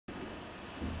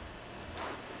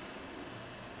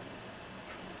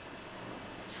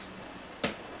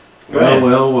Well,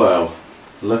 well, well.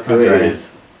 Look who it is.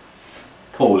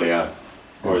 Paulio.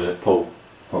 Or is it Paul?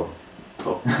 Paul.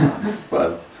 Paul.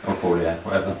 Whatever. Or Paulio,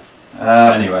 whatever.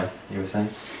 Anyway, you were saying?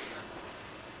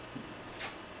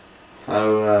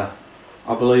 So,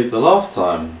 I believe the last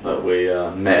time that we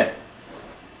met,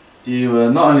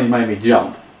 you not only made me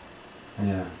jump,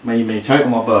 Yeah. made me choke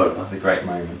on my That burger. was a great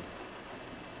moment.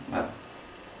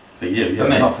 For you, For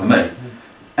me. not for me.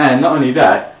 And not only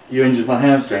that, you injured my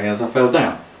hamstring as I fell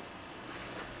down.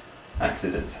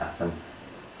 Accidents happen.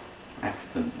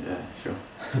 Accident, yeah, sure.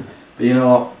 But you know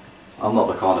what? I'm not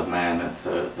the kind of man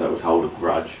that would hold a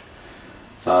grudge.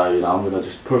 So you know, I'm gonna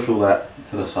just push all that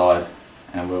to the side,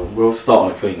 and we'll start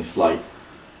on a clean slate.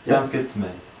 Sounds good to me.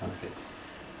 Sounds good.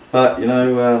 But you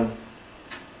know,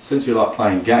 since you like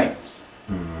playing games,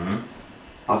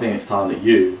 I think it's time that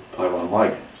you play one of my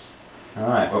games.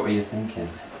 Alright, what were you thinking?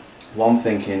 What I'm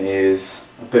thinking is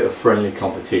a bit of friendly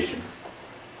competition.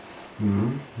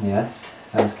 Yes,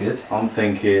 sounds good. I'm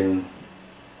thinking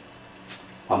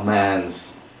a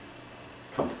man's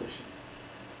competition.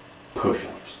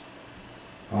 Push-ups.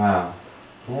 Wow.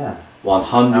 Yeah.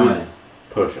 100 How many?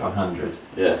 push-ups. 100.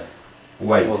 Yeah.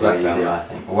 Way What does too that easy, sound like? I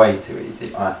think. Way too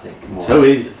easy, I think. More Too like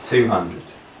easy. 200.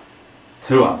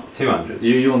 200. 200.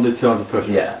 You want to do 200 push-ups?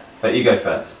 Yeah, but you go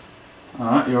first.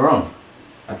 Alright, you're on.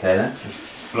 Okay then.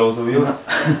 Floor's all yours.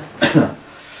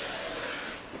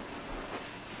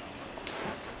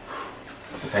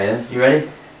 Okay then, you ready?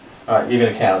 Alright, you're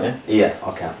going to count, yeah? Yeah,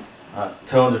 I'll count. Alright,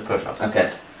 200 push-ups.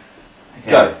 Okay.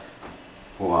 Go.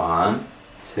 1,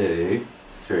 2,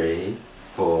 3,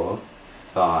 4,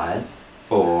 5,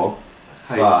 4,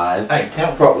 Hey. 5. Hey,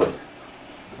 count properly.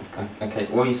 Okay,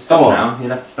 well you've stopped Come on. now, you'll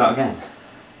have to start again.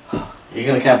 You're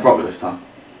going to count properly this time.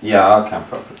 Yeah, I'll count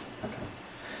properly. Okay.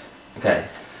 Okay.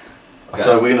 Go.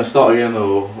 So we're going to start again,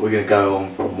 or we're going to go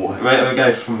on from what? We'll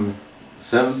go from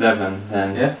 7? 7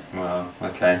 then. Yeah? Well,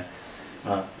 okay.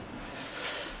 Right.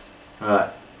 Right.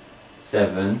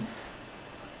 7,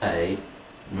 8,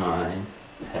 9,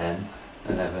 10,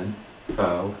 11,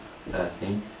 12,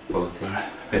 13, 14,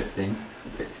 15,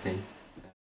 16,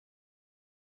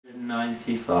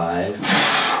 195,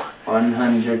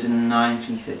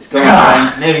 196. Go on,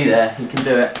 Frank, nearly there, you can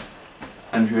do it.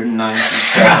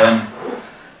 197,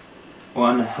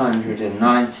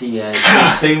 198,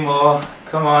 just 2 more,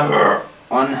 come on.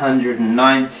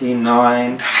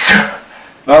 199,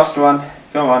 last one,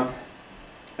 come on.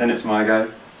 Then it's my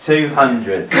go.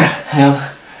 200.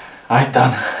 Hell, I've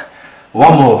done.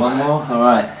 One more. One more?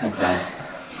 Alright, okay.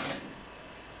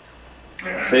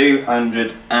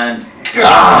 200 and...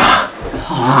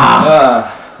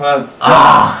 well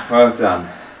done. Well done.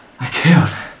 I killed.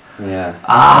 Yeah.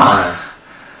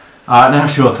 Alright, now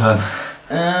it's your turn.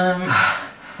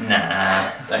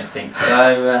 Nah, don't think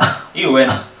so. You win.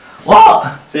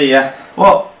 What? See ya.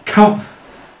 What? Come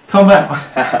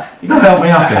back. You gotta help me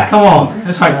up here. Come on.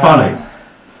 This ain't funny.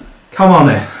 Come on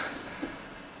then.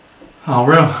 Oh,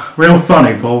 real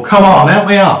funny, Paul. Come on, help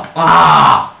me up.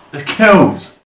 It kills.